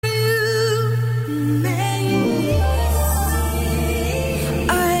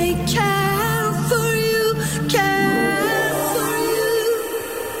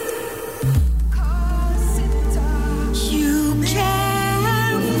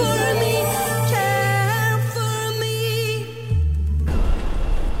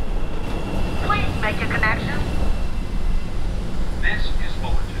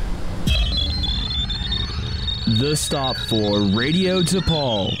The stop for Radio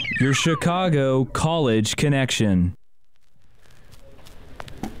DePaul, your Chicago college connection.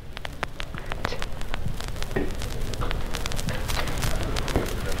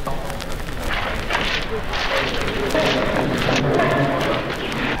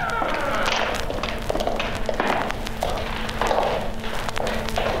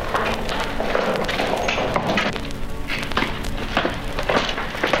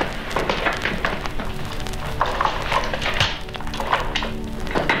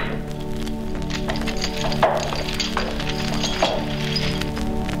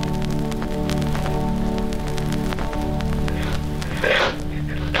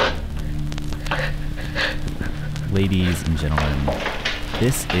 Ladies and gentlemen,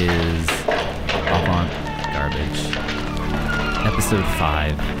 this is Avant-Garbage, episode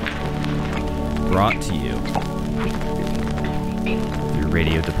 5, brought to you through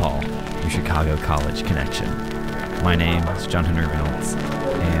Radio DePaul, your Chicago college connection. My name is John Henry Reynolds,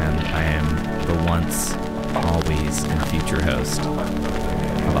 and I am the once, always, and future host of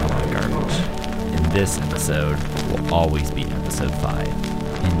Avant-Garbage. And this episode will always be episode 5,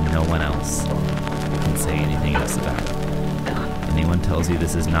 and no one else can say anything else about it. Anyone tells you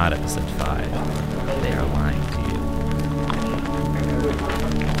this is not episode 5, they are lying to you.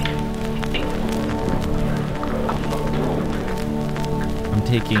 I'm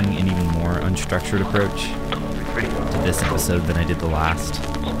taking an even more unstructured approach to this episode than I did the last,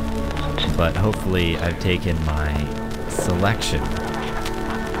 but hopefully I've taken my selection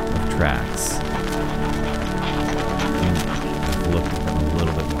of tracks and looked at them a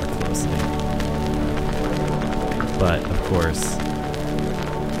little bit more closely. But, of course,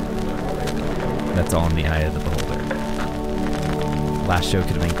 that's all in the eye of the beholder. Last show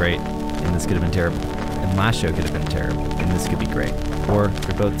could have been great, and this could have been terrible. And last show could have been terrible, and this could be great. Or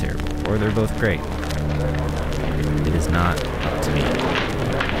they're both terrible, or they're both great. It is not up to me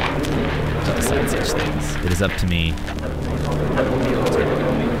to decide such things. It is up to me to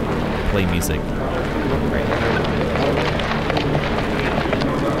play music on the radio.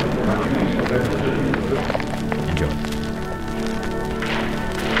 Enjoy.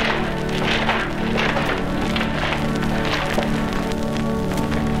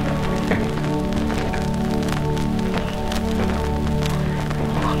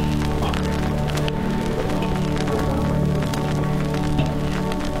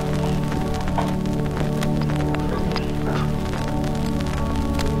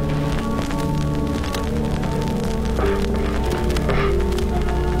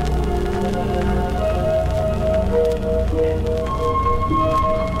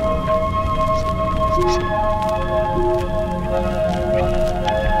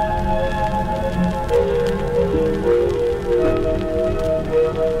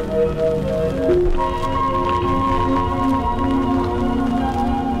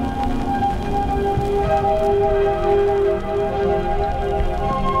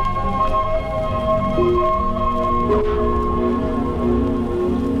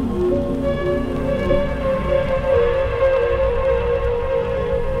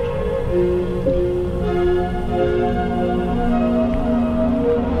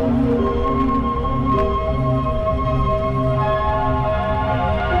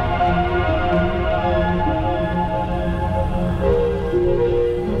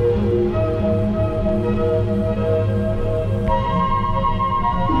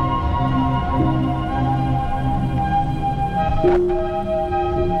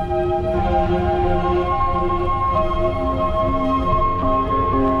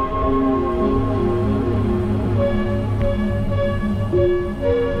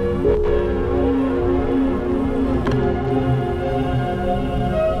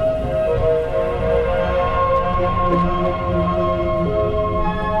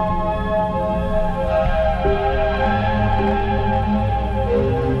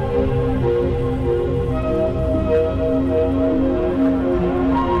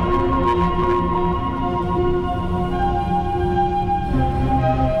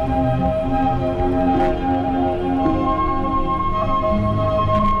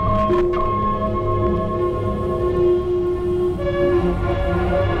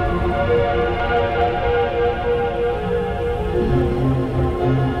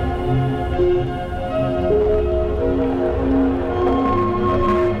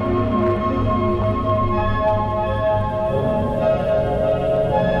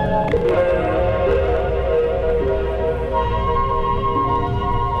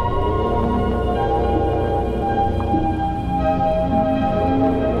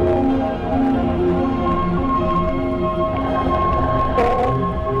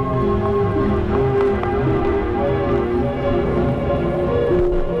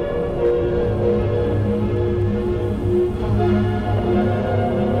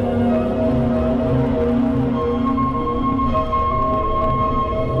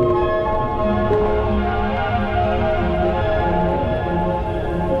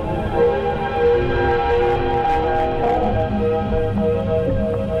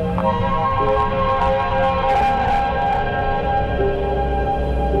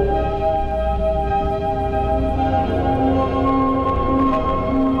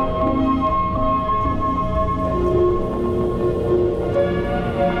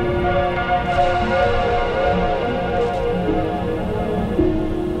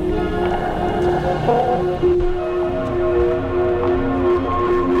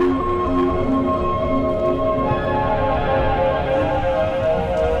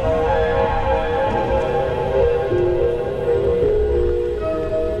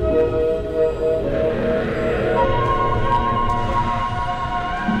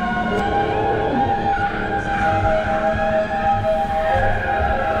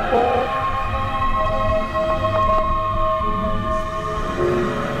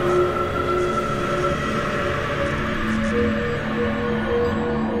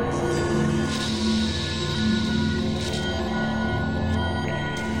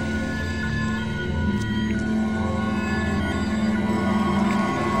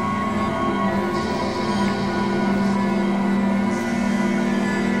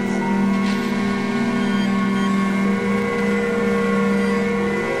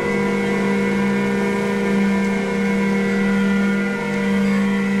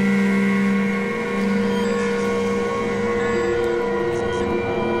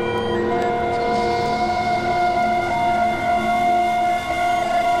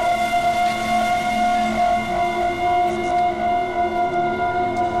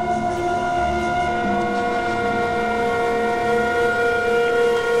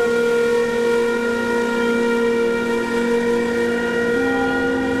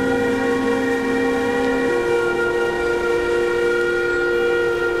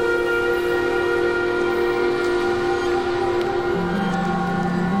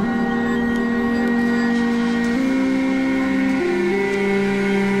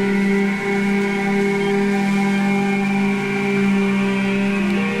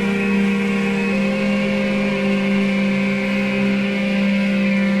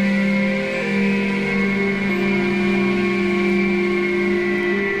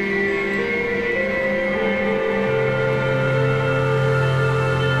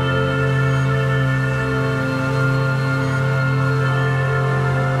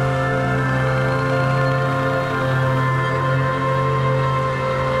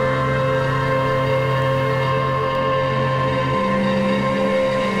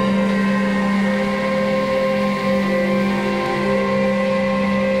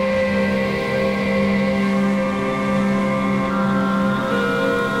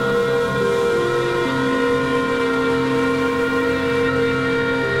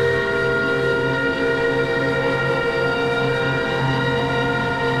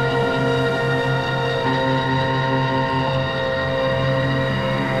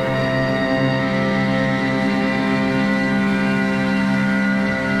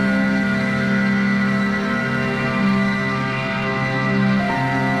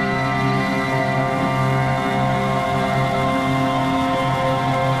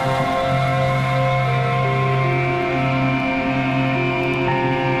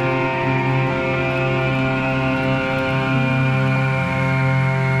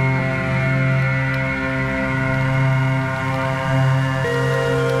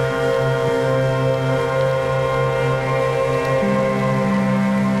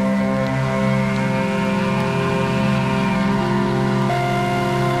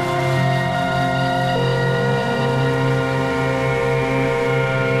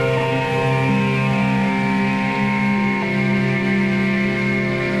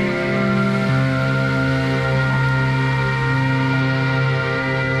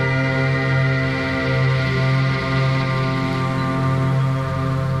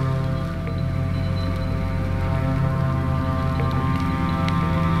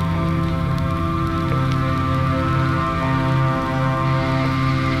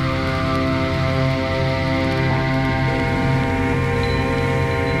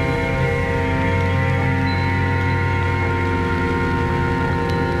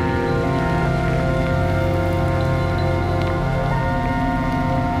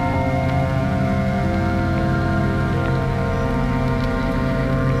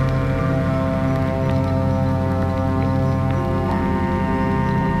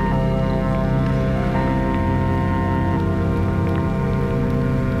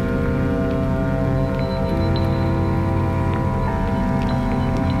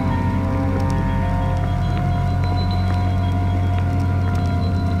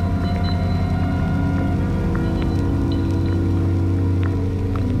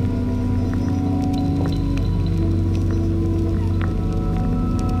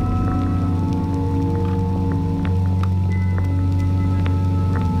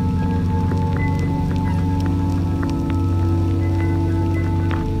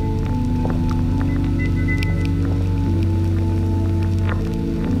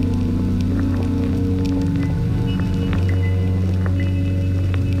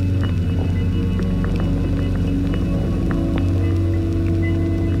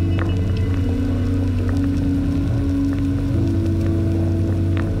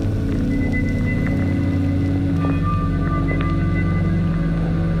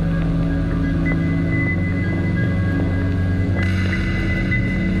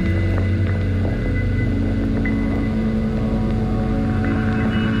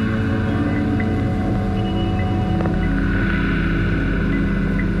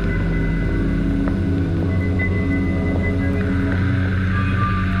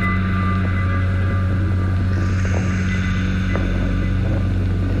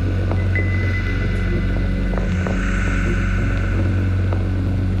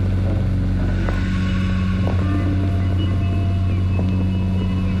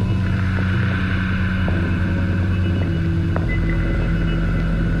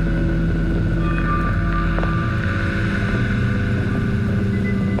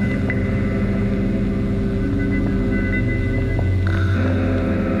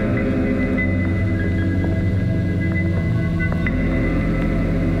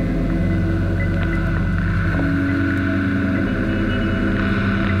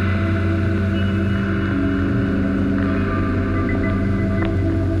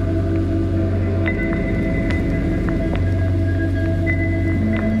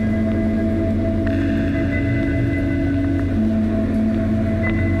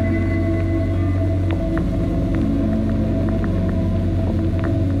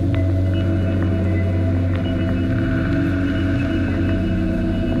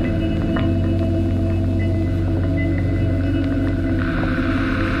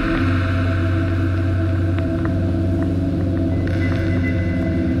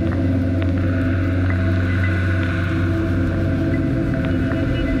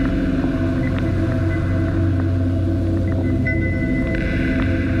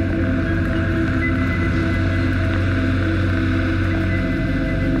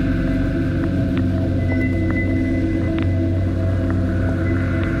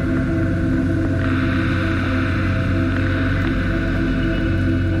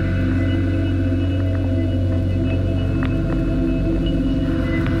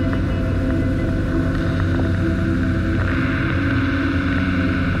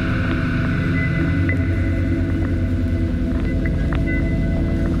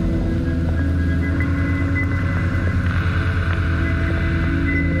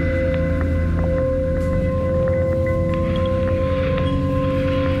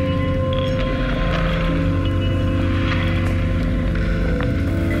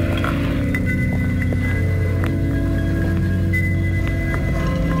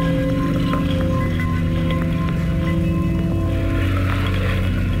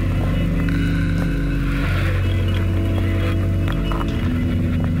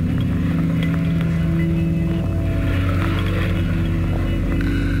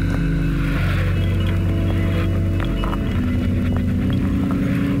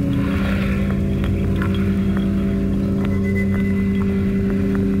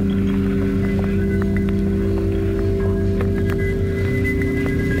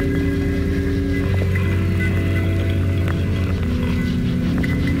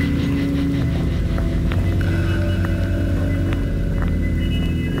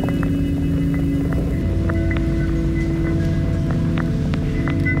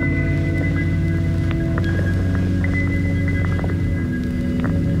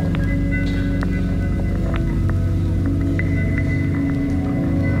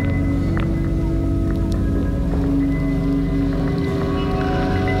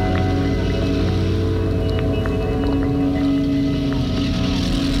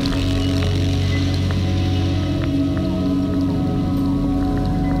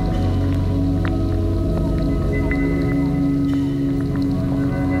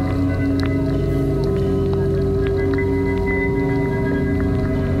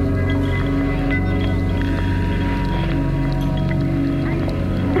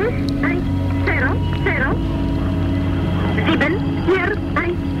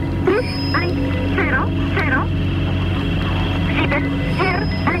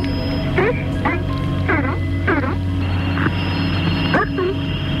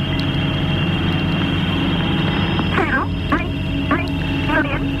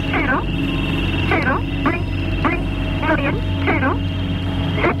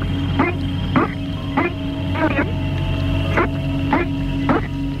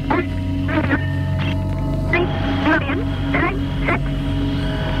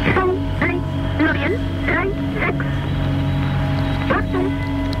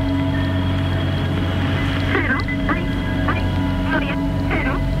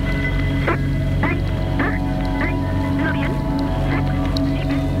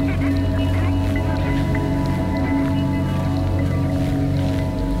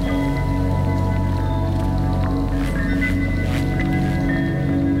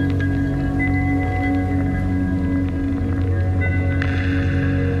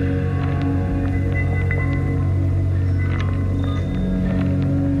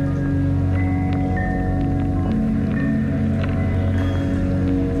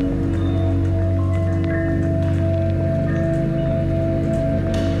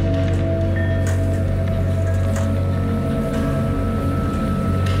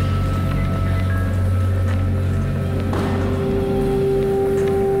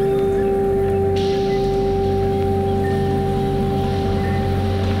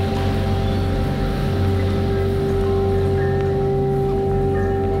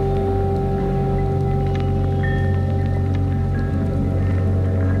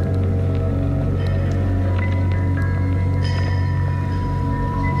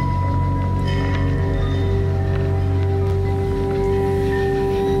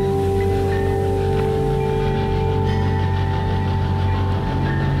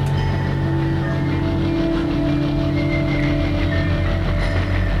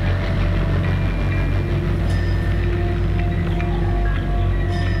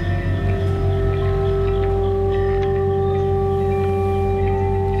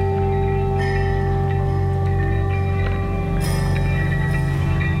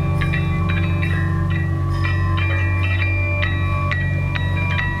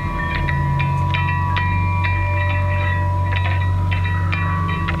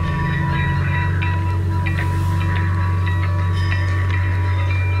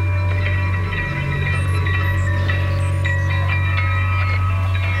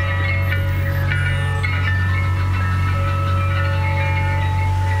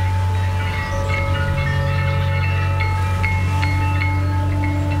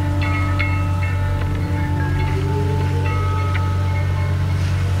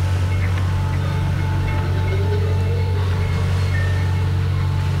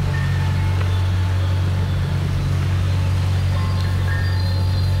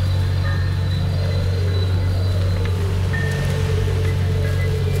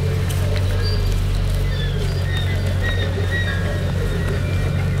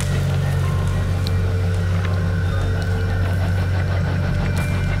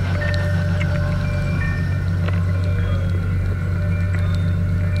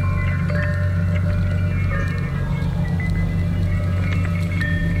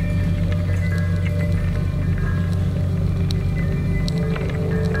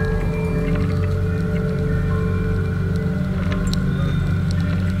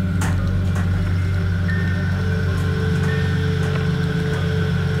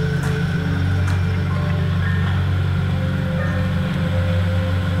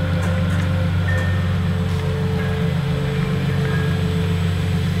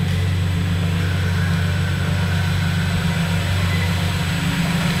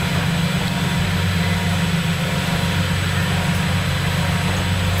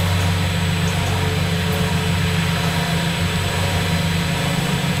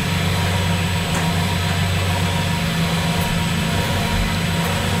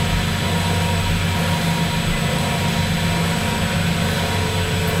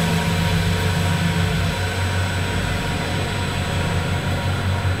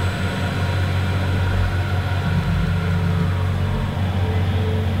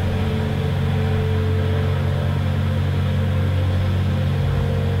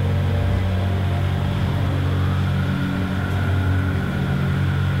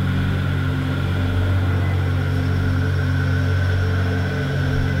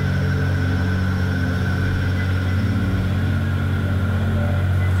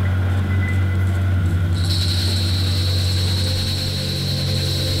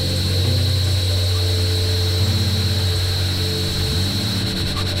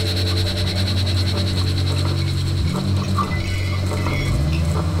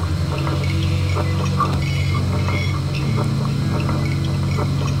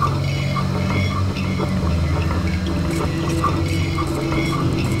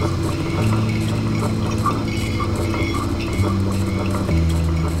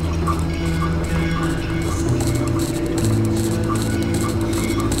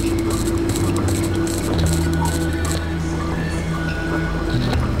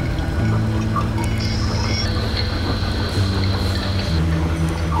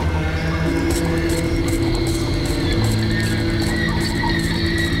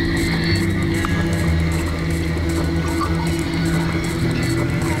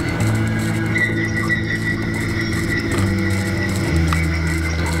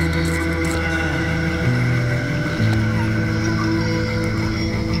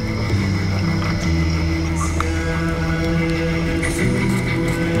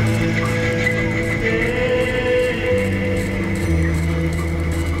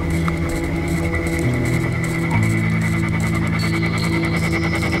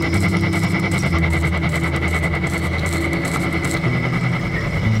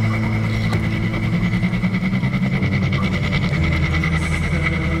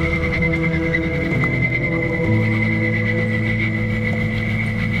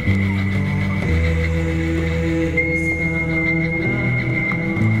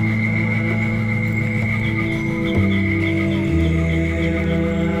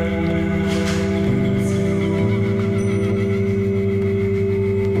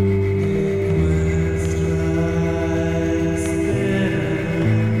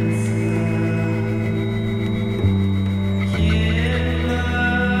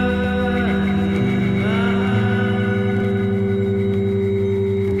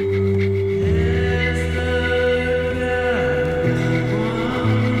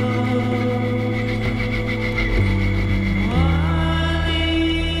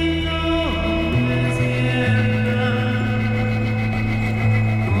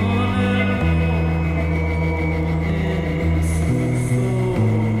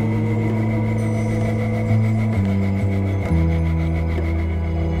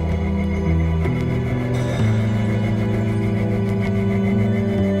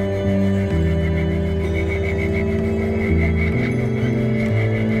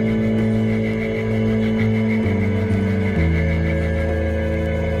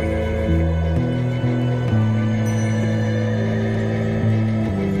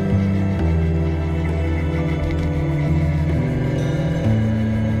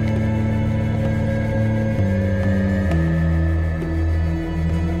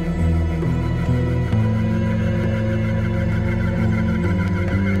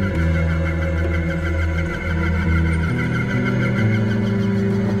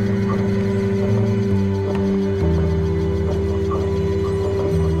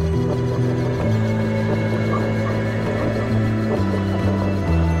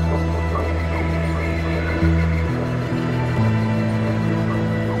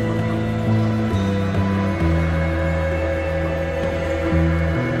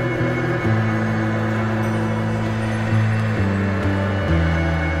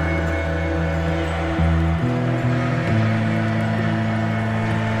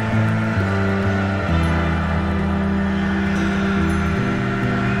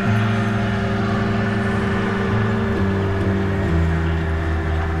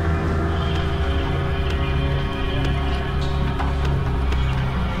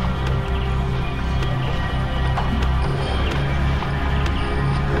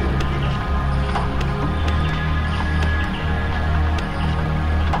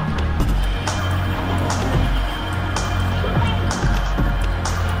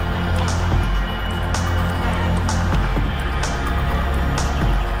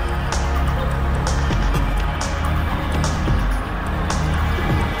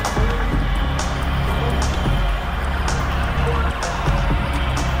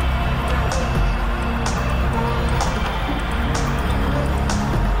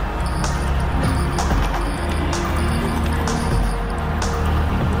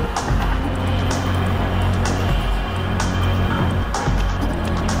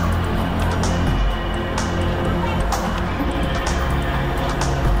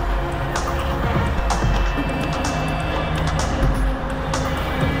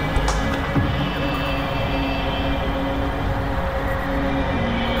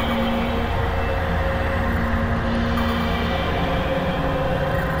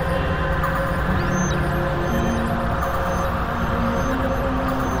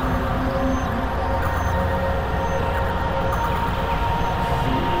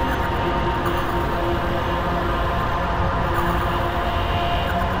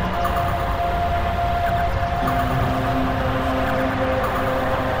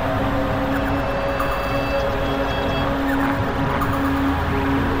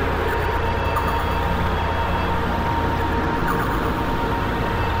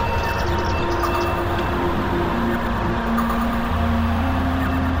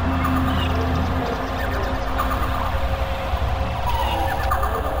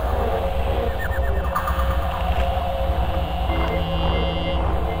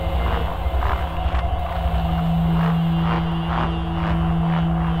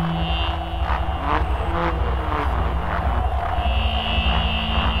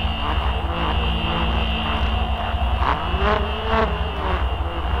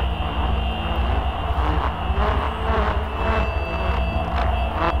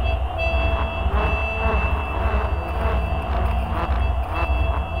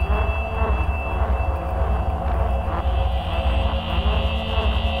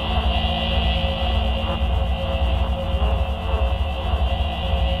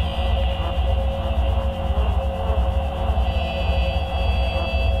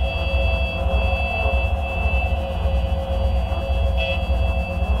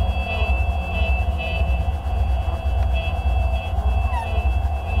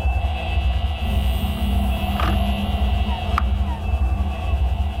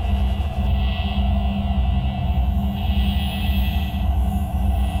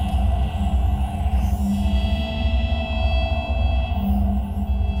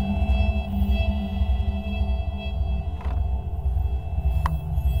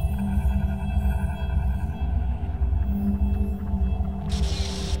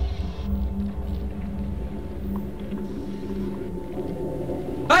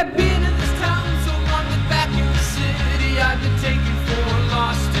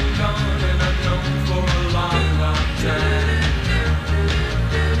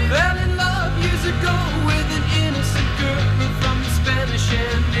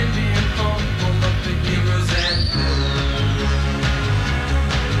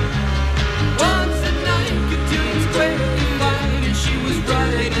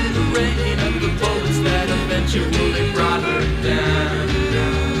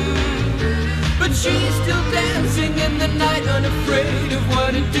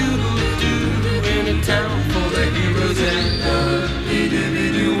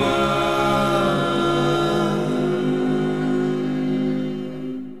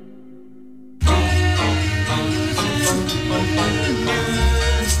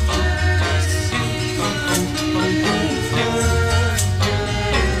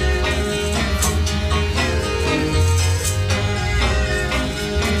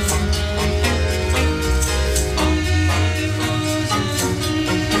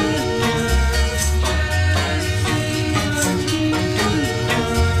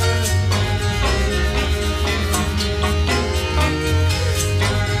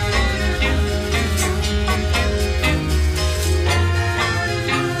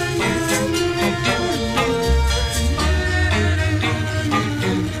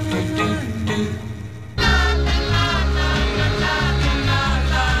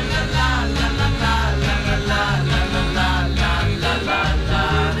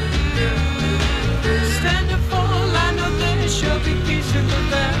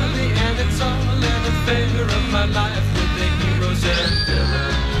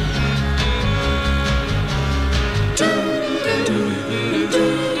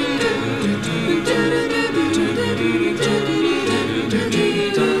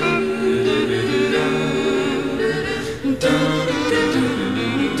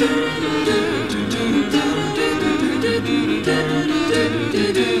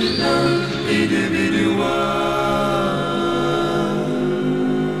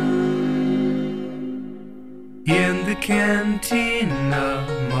 In the cantina,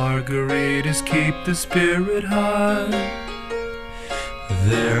 margaritas keep the spirit high.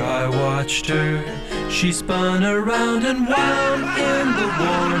 There I watched her, she spun around and wound in the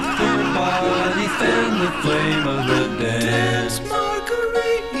warmth. Her body fanned the flame of the dance. Dance,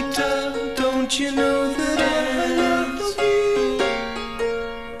 Margarita, don't you know that I love you?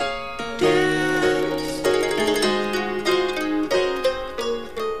 Dance.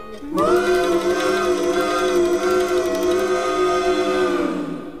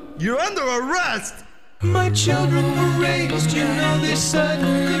 You're under arrest! My children were raised, you know they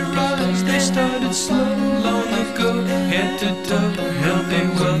suddenly rise. They started slow, long ago, head to toe, healthy,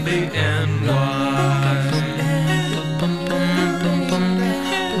 wealthy, and wise.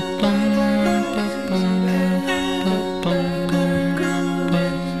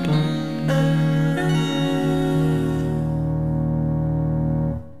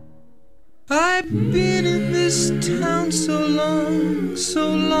 I've been in this town so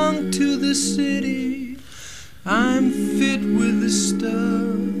long to the city. I'm fit with the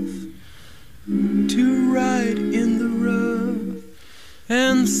stuff to ride in the rough,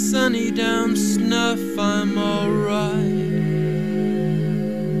 and sunny down snuff. I'm alright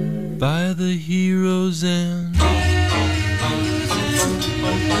by the hero's end.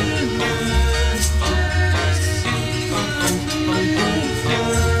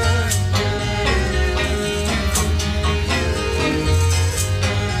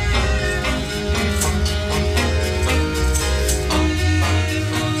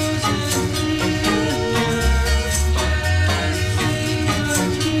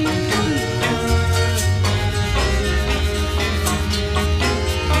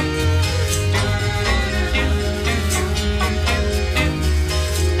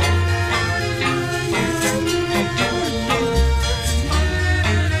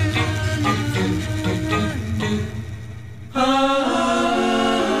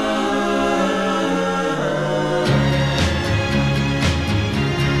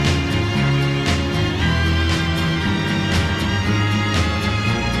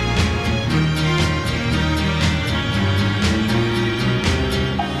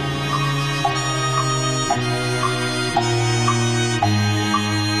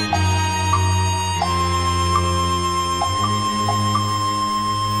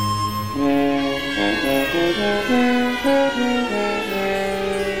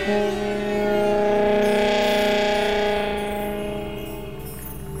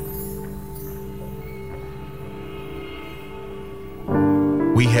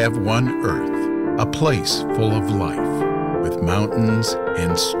 We have one Earth, a place full of life, with mountains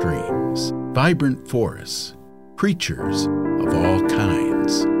and streams, vibrant forests, creatures of all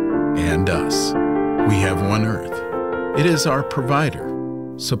kinds, and us. We have one Earth. It is our provider,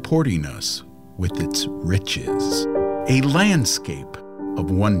 supporting us with its riches, a landscape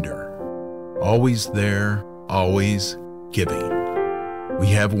of wonder, always there, always giving. We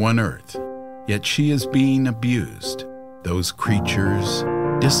have one Earth, yet she is being abused, those creatures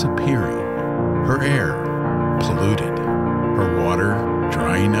disappearing, her air polluted, her water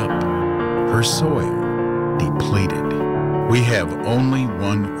drying up, her soil depleted. We have only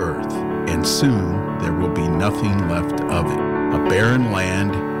one Earth, and soon there will be nothing left of it, a barren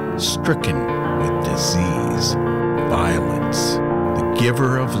land stricken with disease, violence, the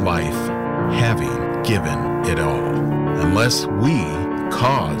giver of life having given it all. Unless we,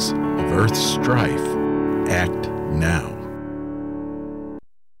 cause of Earth's strife, act now.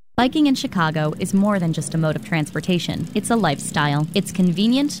 Biking in Chicago is more than just a mode of transportation. It's a lifestyle. It's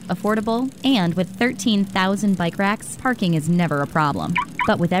convenient, affordable, and with 13,000 bike racks, parking is never a problem.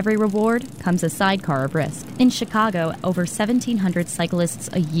 But with every reward comes a sidecar of risk. In Chicago, over 1,700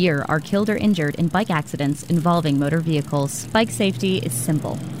 cyclists a year are killed or injured in bike accidents involving motor vehicles. Bike safety is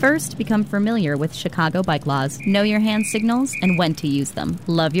simple. First, become familiar with Chicago bike laws. Know your hand signals and when to use them.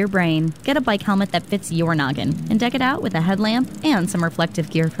 Love your brain. Get a bike helmet that fits your noggin and deck it out with a headlamp and some reflective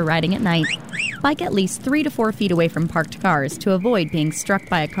gear for riding at night. Bike at least 3 to 4 feet away from parked cars to avoid being struck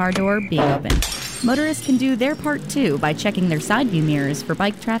by a car door being open. Motorists can do their part too by checking their side view mirrors for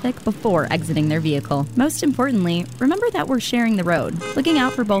bike traffic before exiting their vehicle. Most importantly, remember that we're sharing the road. Looking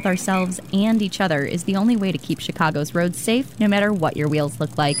out for both ourselves and each other is the only way to keep Chicago's roads safe, no matter what your wheels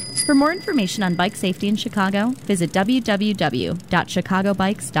look like. For more information on bike safety in Chicago, visit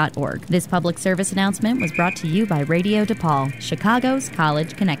www.chicagobikes.org. This public service announcement was brought to you by Radio DePaul, Chicago's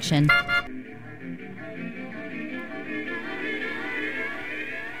College Connection.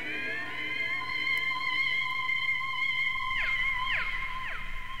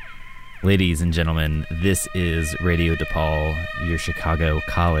 Ladies and gentlemen, this is Radio DePaul, your Chicago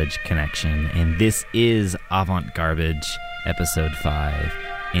College Connection, and this is Avant-Garbage, Episode 5,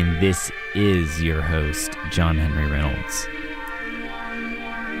 and this is your host, John Henry Reynolds.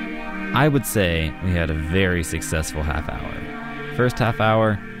 I would say we had a very successful half hour. First half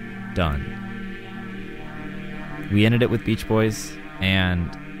hour, done. We ended it with Beach Boys, and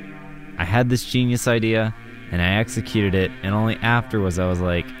I had this genius idea, and I executed it, and only afterwards I was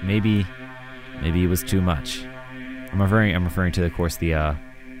like, maybe it was too much. I'm referring to, of course, the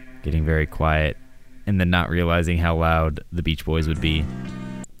getting very quiet and then not realizing how loud the Beach Boys would be.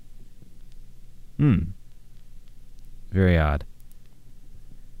 Very odd.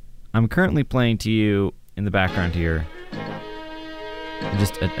 I'm currently playing to you in the background here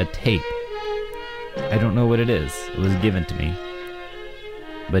just a tape. I don't know what it is. It was given to me.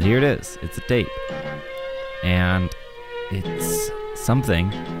 But here it is. It's a tape. And it's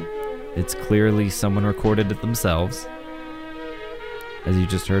something. It's clearly someone recorded it themselves, as you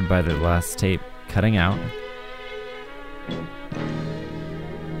just heard by the last tape cutting out.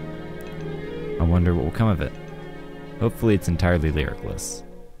 I wonder what will come of it. Hopefully it's entirely lyricless.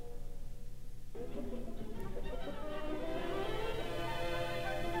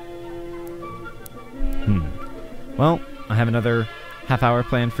 Well, I have another half hour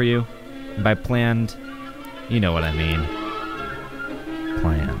planned for you. And by planned, you know what I mean.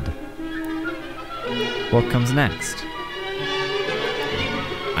 Planned. What comes next?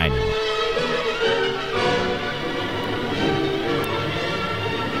 I know.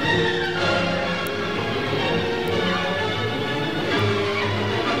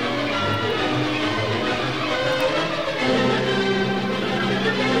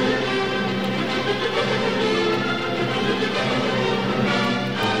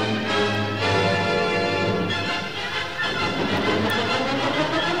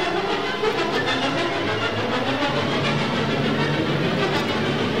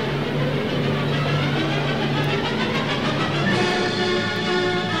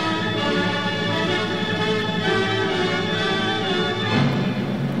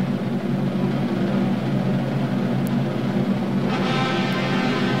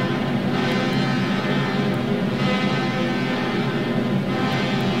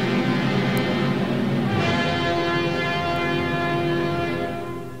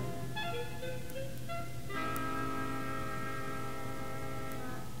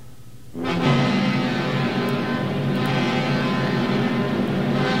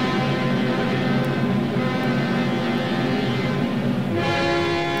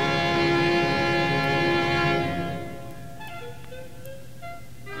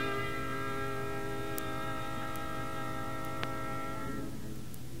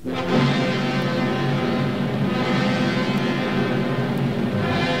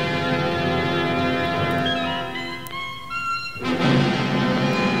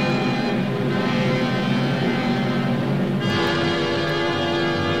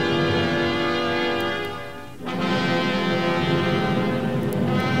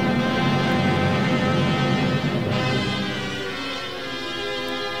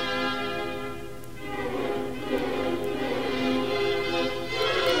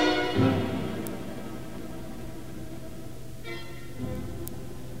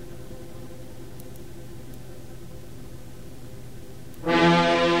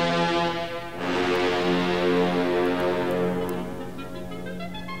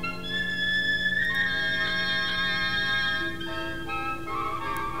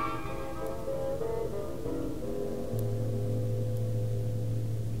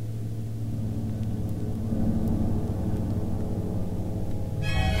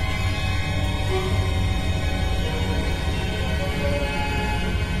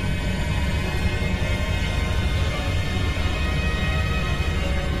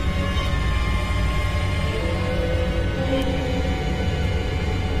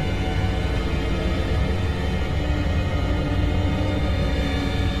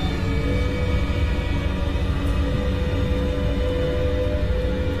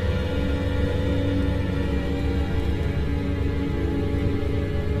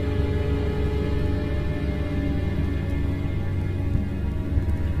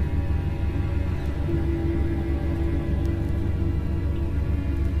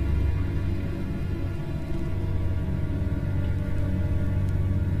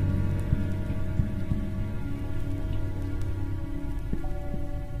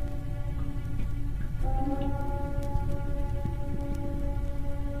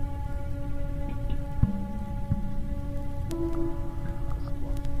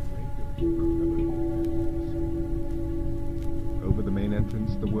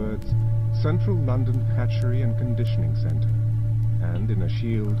 Central London Hatchery and Conditioning Centre, and in a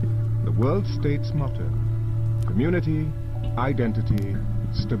shield, the World State's motto: community, identity,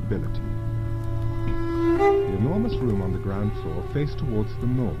 stability. The enormous room on the ground floor faced towards the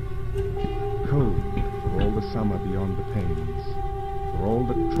north, cold for all the summer beyond the panes, for all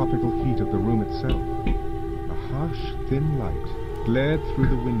the tropical heat of the room itself. A harsh, thin light glared through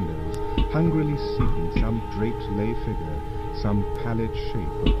the windows, hungrily seeking some draped lay figure, some pallid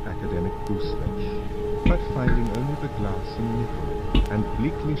shape of academic gooseflesh, but finding only the glass and nickel and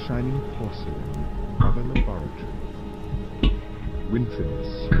bleakly shining porcelain of a laboratory.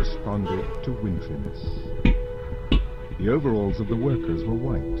 Wintriness responded to wintriness. The overalls of the workers were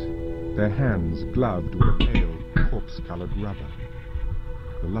white, their hands gloved with a pale, corpse-colored rubber.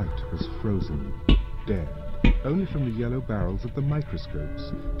 The light was frozen, dead. Only from the yellow barrels of the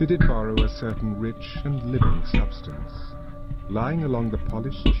microscopes did it borrow a certain rich and living substance, lying along the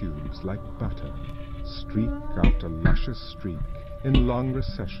polished tubes like butter, streak after luscious streak, in long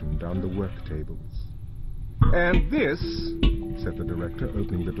recession down the work tables. "And this," said the director,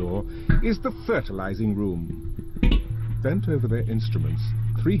 opening the door, "is the fertilizing room." Bent over their instruments,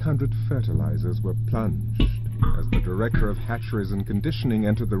 300 fertilizers were plunged as the director of hatcheries and conditioning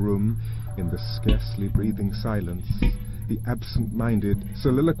entered the room in the scarcely breathing silence, the absent-minded,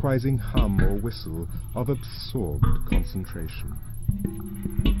 soliloquizing hum or whistle of absorbed concentration.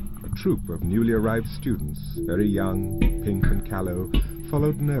 A troop of newly arrived students, very young, pink and callow,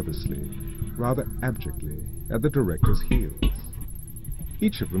 followed nervously, rather abjectly, at the director's heels.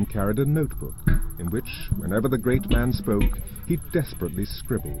 Each of them carried a notebook, in which, whenever the great man spoke, he desperately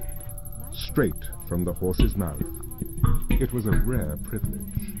scribbled, straight from the horse's mouth. It was a rare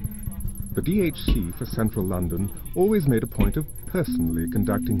privilege. The DHC for Central London always made a point of personally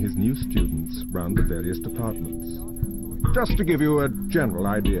conducting his new students round the various departments. "Just to give you a general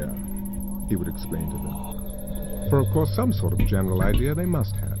idea," he would explain to them. For of course some sort of general idea they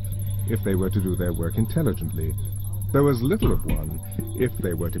must have, if they were to do their work intelligently, though as little of one if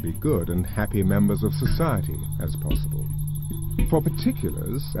they were to be good and happy members of society as possible. For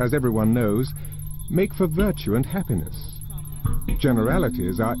particulars, as everyone knows, make for virtue and happiness.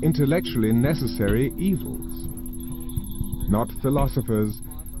 Generalities are intellectually necessary evils. Not philosophers,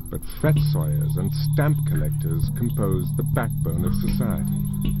 but fret-sawyers and stamp collectors compose the backbone of society.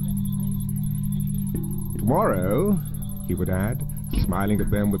 "Tomorrow," he would add, smiling at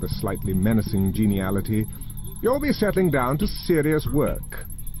them with a slightly menacing geniality, "you'll be settling down to serious work.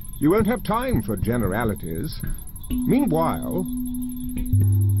 You won't have time for generalities. Meanwhile,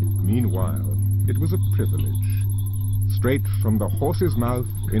 it was a privilege. Straight from the horse's mouth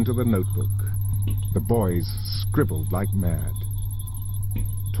into the notebook, the boys scribbled like mad.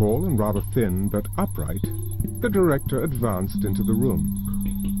 Tall and rather thin, but upright, the director advanced into the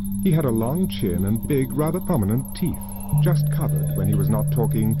room. He had a long chin and big, rather prominent teeth, just covered, when he was not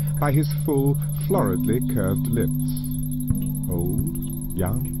talking, by his full, floridly curved lips. Old,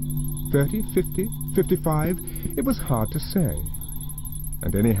 young, 30, 50, 55, it was hard to say.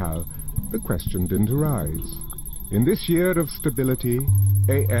 And anyhow, the question didn't arise. In this year of stability,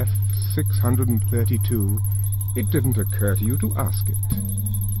 AF 632, it didn't occur to you to ask it.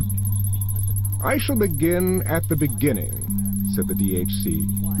 "I shall begin at the beginning," said the DHC,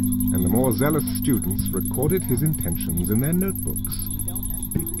 and the more zealous students recorded his intentions in their notebooks.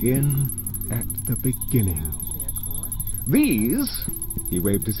 Begin at the beginning. "These," he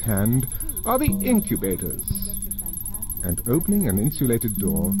waved his hand, "are the incubators." And opening an insulated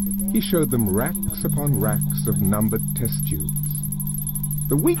door, he showed them racks upon racks of numbered test tubes.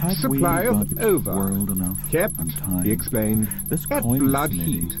 "The week's supply of ova kept," he explained, "at blood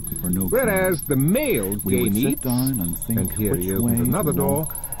heat, whereas the male gametes," and here he opened another door,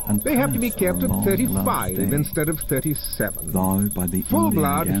 "they have to be kept at 35 instead of 37. Full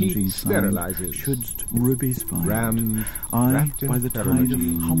blood heat sterilizes. Rams wrapped in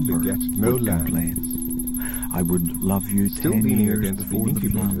perigene beget no lambs." I would love you Still 10 leaning years against the before the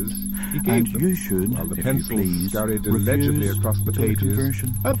flood, incubators, he gave and them, you should, while the if pencils you please, scurried illegibly refuse across the to the pages,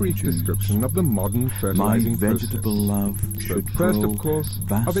 conversion a brief of Jews. description of the modern My fertilizing vegetable process. love But should first, grow of course,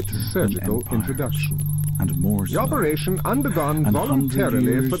 vaster of its surgical than empires, introduction. and more The so. operation undergone And voluntarily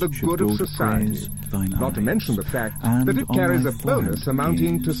 100 for the years should good go of to society, praise thine not to eyes. mention the fact And that it on carries thy a bonus flag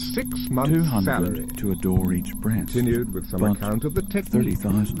amounting to gains 6 months' 200 salary. to adore each breast. Continued with some but account of the technique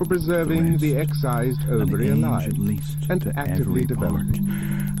 30,000 for preserving the rest, excised and ovary age alive at least and to actively every developed.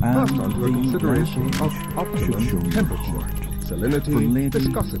 part. Passed And on to a the consideration last of age optimum should show your temperature, heart, salinity, lady,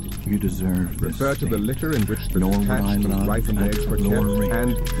 viscosity. you deserve this Refer to the state. litter in which the Nor would I detached and love ripened at eggs were your kept, rate.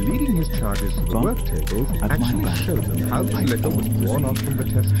 and, leading his charges to the But work tables, at my actually back, showed them how this liquor was drawn off from the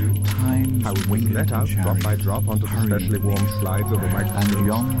test tube, Times how it was waited let out in drop by chariots, drop onto the hurrying specially warmed slides over and microscopes,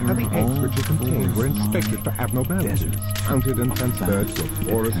 yonder how the eggs which it all contained were forest inspected for abnormalities, deserts, counted and transferred to a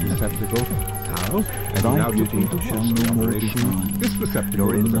porous receptacle. How, as Thy now beauty looking to shall watch the no more operation, define. this receptacle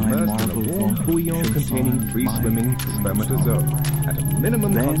Nor in was thy immersed in a marble warm vault bouillon shall containing find free-swimming my spermatozoa at a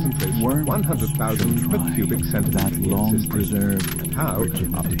minimum Then concentration of worms 100,000 per shall cubic try centimeter that long system. preserved And how,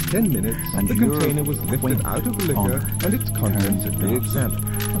 after 10 minutes, And the your container was lifted quaint out of the liquor honor and its contents turned re-examined.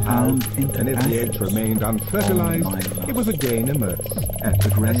 How, and into and if the eggs ashes remained unfertilized, all my love. it was again immersed, and the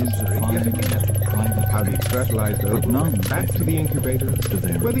grains of necessary yet fine again. private How the fertilized But ovum none went back to the incubators, to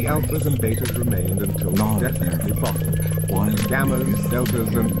their where the alphas and betas remained until None definitely bottled. while Gammas,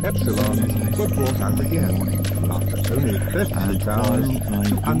 deltas, and epsilons were brought out again, after only 36 hours,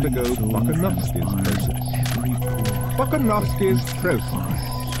 to undergo Bokanovsky's process. Bokanovsky's process,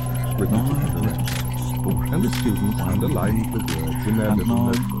 repeated the rest, and the students underlined the words in their and little now,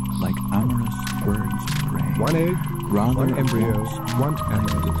 notebooks. like amorous birds of prey, One egg, rather one embryo, once one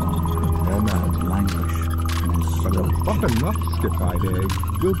adult, and now. languish in his But a slow Bokanovskified egg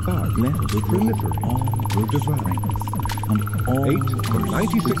will bud, Let will proliferate, all will develop. and all 8 to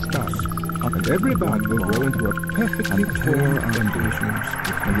 96 buds, and every bud will grow into a perfectly and tear formed our embryo, visions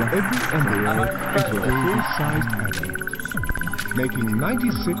with and the rough every embryo into a full-sized adult, making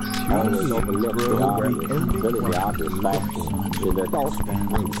 96 human beings grow where only really the one. obvious fact is they're all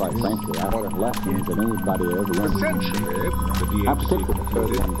quite frankly, I would have left them than anybody ever learned. Essentially, the I DHC particularly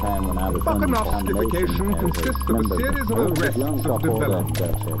concluded, one time when I was Bokanovskification consists of a series of arrests of development.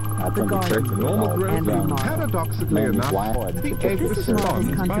 Check the normal growth, paradoxically enough, the egg This is not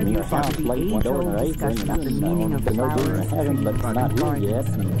responds by contrary to the age-old discussion of the meaning of flowers.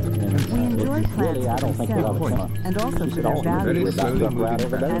 We enjoy plants for themselves and also for their value very slowly moving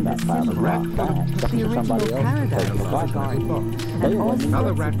and the original paradigm of the garden. And all sorts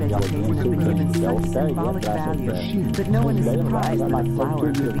of vegetation have been given such symbolic value that no one is surprised that a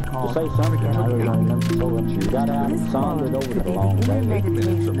flower could be called organic. This follows that the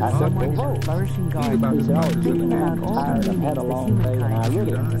unmeditation of someone in a flourishing garden, thinking about all the meanings that humankind should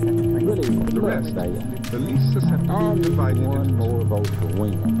give to such a place. The rest, the least susceptible, divided into more vote for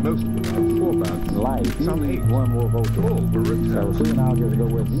women. most will have 4 buds, Life, some 8. one more vote for All women. were So returned. soon I'll just go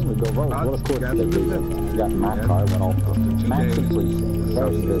with you. We go vote. Well, of course they do. Got my car, went off to Maxim Precinct.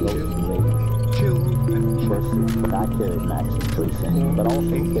 First they go to Chilled and First, I carried Maxim Precinct, but also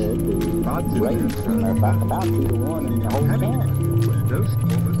carried the race, and they're about 2 to 1 in the whole town. those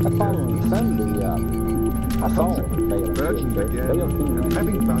corners The following Sunday, I saw them. virgin They again, were and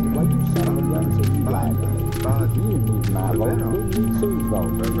having budded, like you son of a gun, said you lied to me. You need my vote. Didn't need Sue's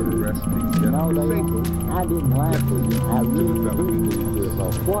vote. over the rest these You know, young they, single, I didn't lie to you. I really do need your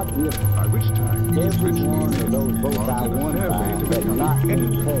vote. What if by which time every rich one these of those votes I wanted a won fair by way to had become not been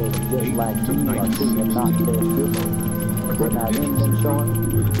editor, cast just 8 like to you or 96 she had not cast your vote? Would I then been showing?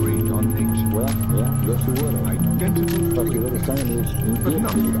 would agree on H. Well, yeah, yes you would have. Identical What you're really saying is you But did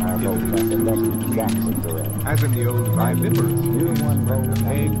not need our vote. I think that's exactly correct. as in the old viviparous Your days, one when vote, an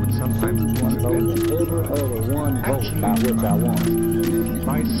I egg mean, would sometimes one vote and accidentally every other one vote by which I won.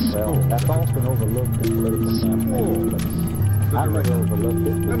 by Well, score. that's often overlooked in political campaigns. I never overlooked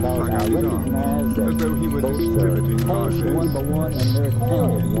it because I recognize that as though he were votes distributing are passed marches. one by one and they're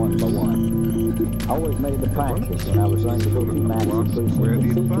counted one by one. I always made it a practice when I was running to go to Madison Precinct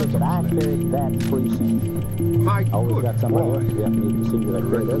to see to it that I carried that precinct. My I always good got somebody else boy, to help me to see that I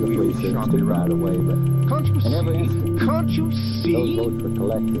carried other Really precincts sharp too, by around. the way, but can't you in every see? instance, Can't you those see votes were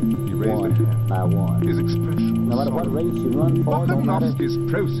collected raised one a hand. by one. his expression? No matter what race you run for, no matter Bokanovsky's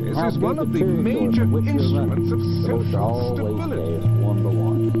process how is big one of the territory major from which you're instruments of running, the votes are social always stability. cast one by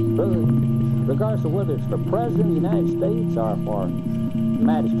one. Regardless of whether it's for president of the United States or for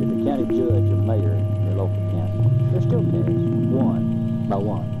magistrate or county judge or mayor in your local county, they're still cast one by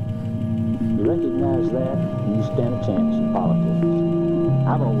one. You recognize that, and you stand a chance in politics.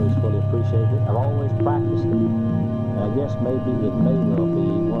 I've always fully appreciated it. I've always practiced it. And I guess maybe it may well be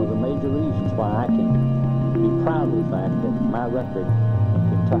one of the major reasons why I can be proud of the fact that my record of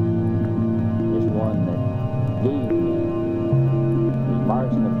Kentucky is one that gave me the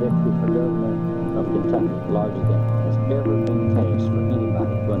margin of victory for governor of Kentucky larger than has ever been cast for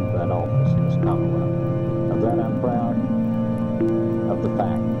anybody running for that office in this Commonwealth. Of that I'm proud. Of the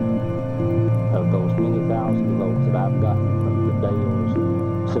fact of those many thousand votes that I've gotten from the Dales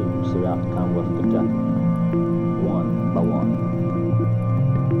and Sues throughout the Commonwealth of Kentucky, one by one.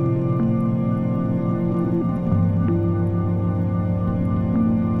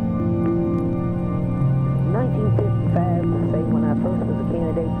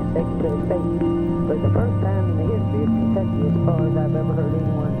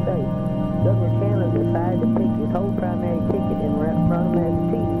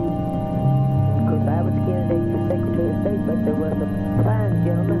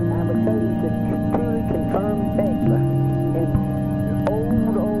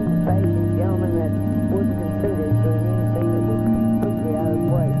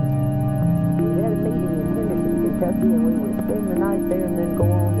 Kentucky, and we would spend the night there and then go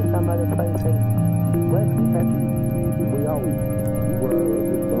on to some other place in West Kentucky. We always were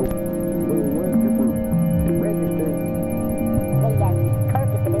registered. They got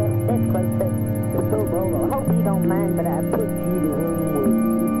carpet in this place that the Pro Bowl. I hope you don't mind, but I put you to room with.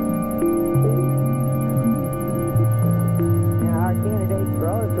 Now, our candidate for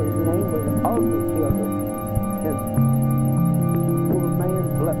auditor's name was Alder Children. And poor man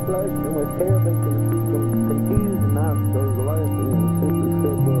flushed and was terribly confused, and I started laughing and simply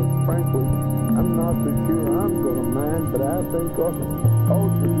said, well, frankly, I'm not so sure I'm going to mind, but I think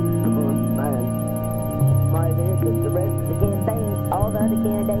Alder's going to mind. My dad took the rest of the campaign. All the other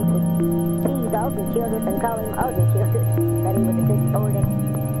candidates would tease Alder Children and call him Alder Children. That he was a good sport and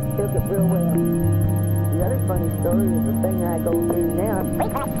took it real well. The other funny story is the thing I go through now.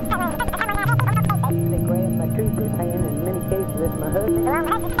 They grab my trooper's hand, and in many cases it's my husband.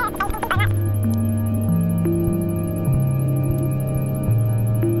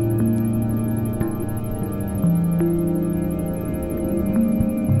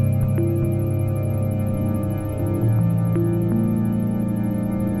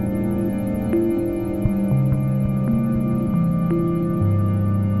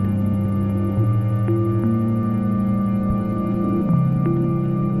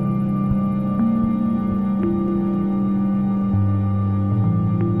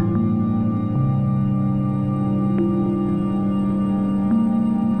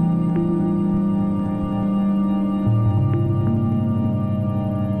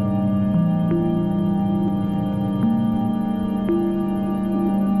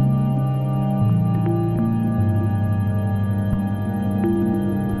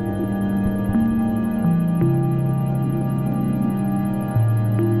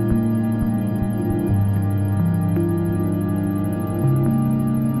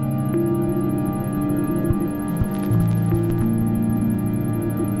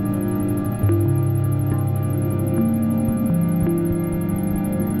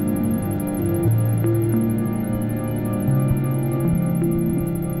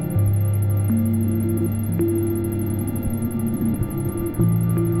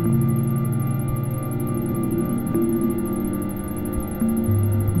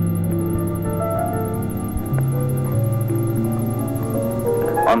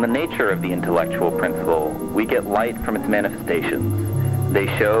 On the nature of the intellectual principle, we get light from its manifestations. They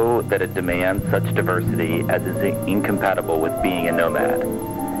show that it demands such diversity as is incompatible with being a nomad.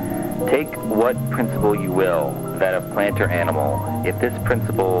 Take what principle you will, that of plant or animal. If this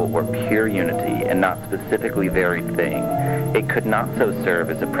principle were pure unity and not specifically varied thing, it could not so serve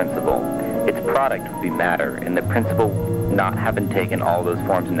as a principle. Its product would be matter, and the principle not having taken all those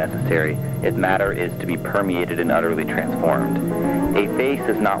forms necessary, if matter is to be permeated and utterly transformed. A face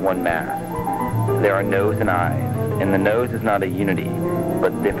is not one mass. There are nose and eyes, and the nose is not a unity,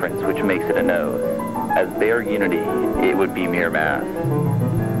 but difference which makes it a nose. As bare unity, it would be mere mass.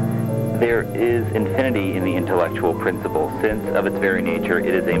 There is infinity in the intellectual principle, since of its very nature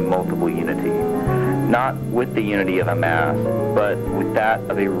it is a multiple unity. Not with the unity of a mass, but with that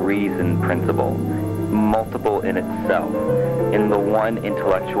of a reason principle, multiple in itself. In the one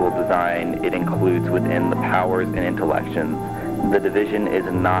intellectual design it includes within the powers and intellections, the division is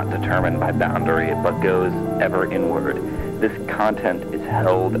not determined by boundary, but goes ever inward. This content is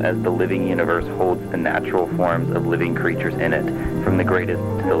held as the living universe holds the natural forms of living creatures in it, from the greatest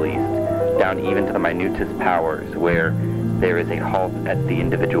to the least, down even to the minutest powers, where there is a halt at the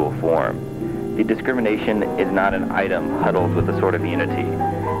individual form. The discrimination is not an item huddled with a sort of unity.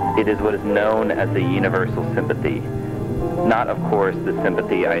 It is what is known as the universal sympathy. Not, of course, the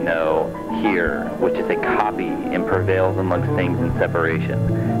sympathy I know here, which is a copy and prevails amongst things in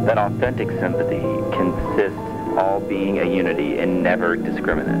separation. That authentic sympathy consists all being a unity and never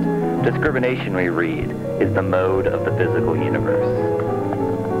discriminate. Discrimination, we read, is the mode of the physical universe.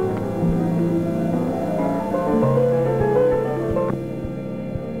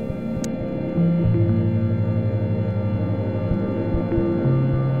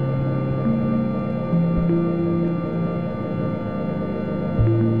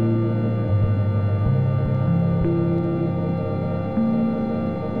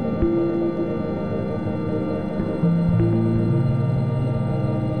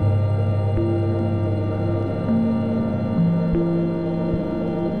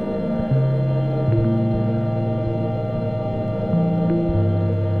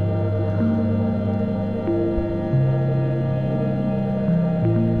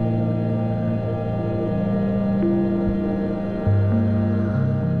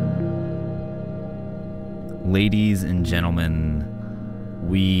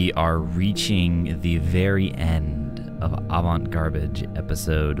 we are reaching the very end of Avant-Garbage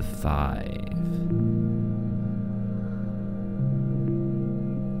episode 5.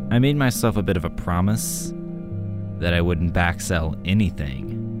 I made myself a bit of a promise that I wouldn't backsell anything,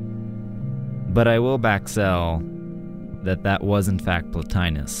 but I will backsell that was in fact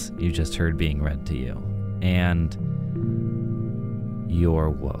Plotinus you just heard being read to you, and you're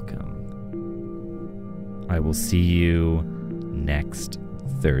welcome. I will see you next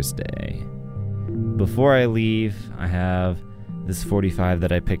Thursday. Before I leave, I have this 45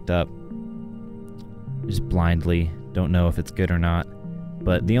 that I picked up just blindly. Don't know if it's good or not,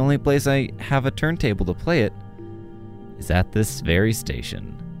 but the only place I have a turntable to play it is at this very station.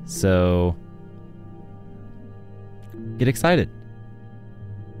 So get excited.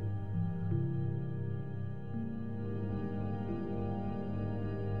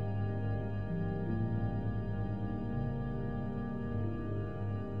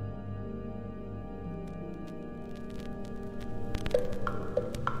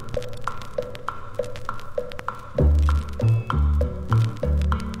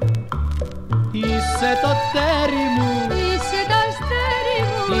 Είσαι το τέρι μου, είσαι το αστέρι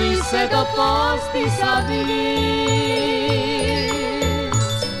μου, είσαι το φως της αυλής.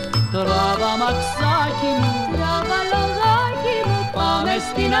 Τράβα μαξάκι μου, τράβα λογάκι μου, πάμε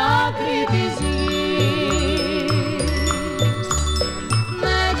στην άκρη της γης.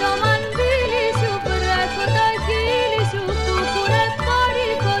 Με το μαντήλι σου βρέχω τα χείλη σου που έχουνε πάρει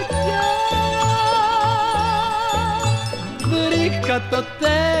φωτιά. Βρήκα το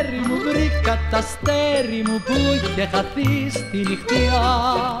τέρι μου, βρήκα τ' αστέρι μου που είχε χαθεί στη νυχτιά.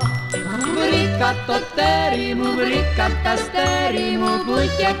 Βρήκα το τέρι μου, βρήκα τ' αστέρι μου που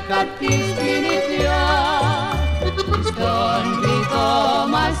είχε χαθεί στη νυχτιά. Στον δικό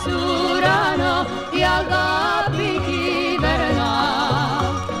μας ουρανό η αγάπη κυβερνά.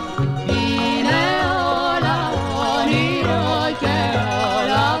 Είναι όλα όνειρο και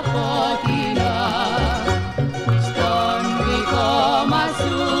όλα φωτεινά. Στον δικό μας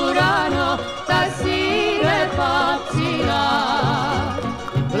ουρανό τα σύννεφα ψηλά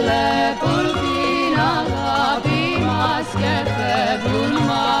βλέπουν την αγάπη μας και φεύγουν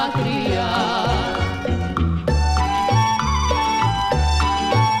μακριά.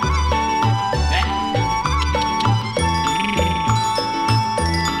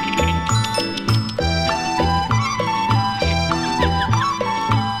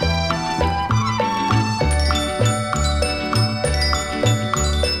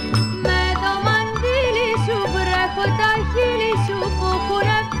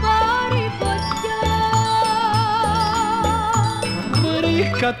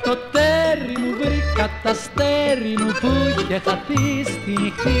 Βρήκα το τέρι μου, βρήκα τ' αστέρι μου που είχε χαθεί στη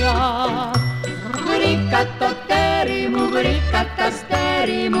νυχτιά. Βρήκα το τέρι μου, βρήκα τ'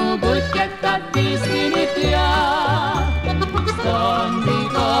 αστέρι μου που είχε χαθεί στη νυχτιά. Στον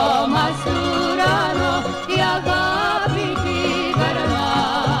δικό μας ουρανό η αγάπη κυβερνά.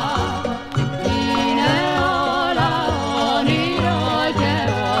 Είναι όλα όνειρο και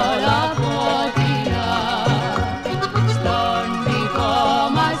όλα φωτεινά. Στον δικό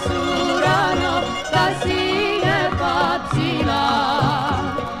μας ουρανό τα σύννεφα ψηλά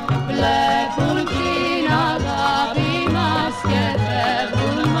βλέπουν την αγάπη μας και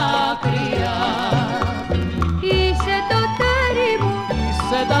φεύγουν μακριά. Είσαι το τέρι μου,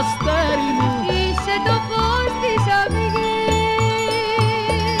 είσαι τ' αστέρι μου, είσαι το φως της αυγής.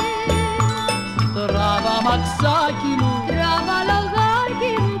 Τράβα μαξάκι μου, τράβα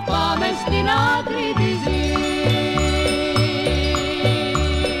λογάκι μου, πάμε στην άκρη της γης.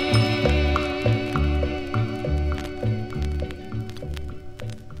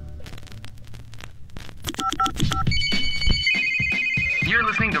 You're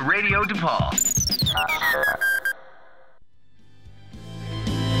listening to Radio DePaul.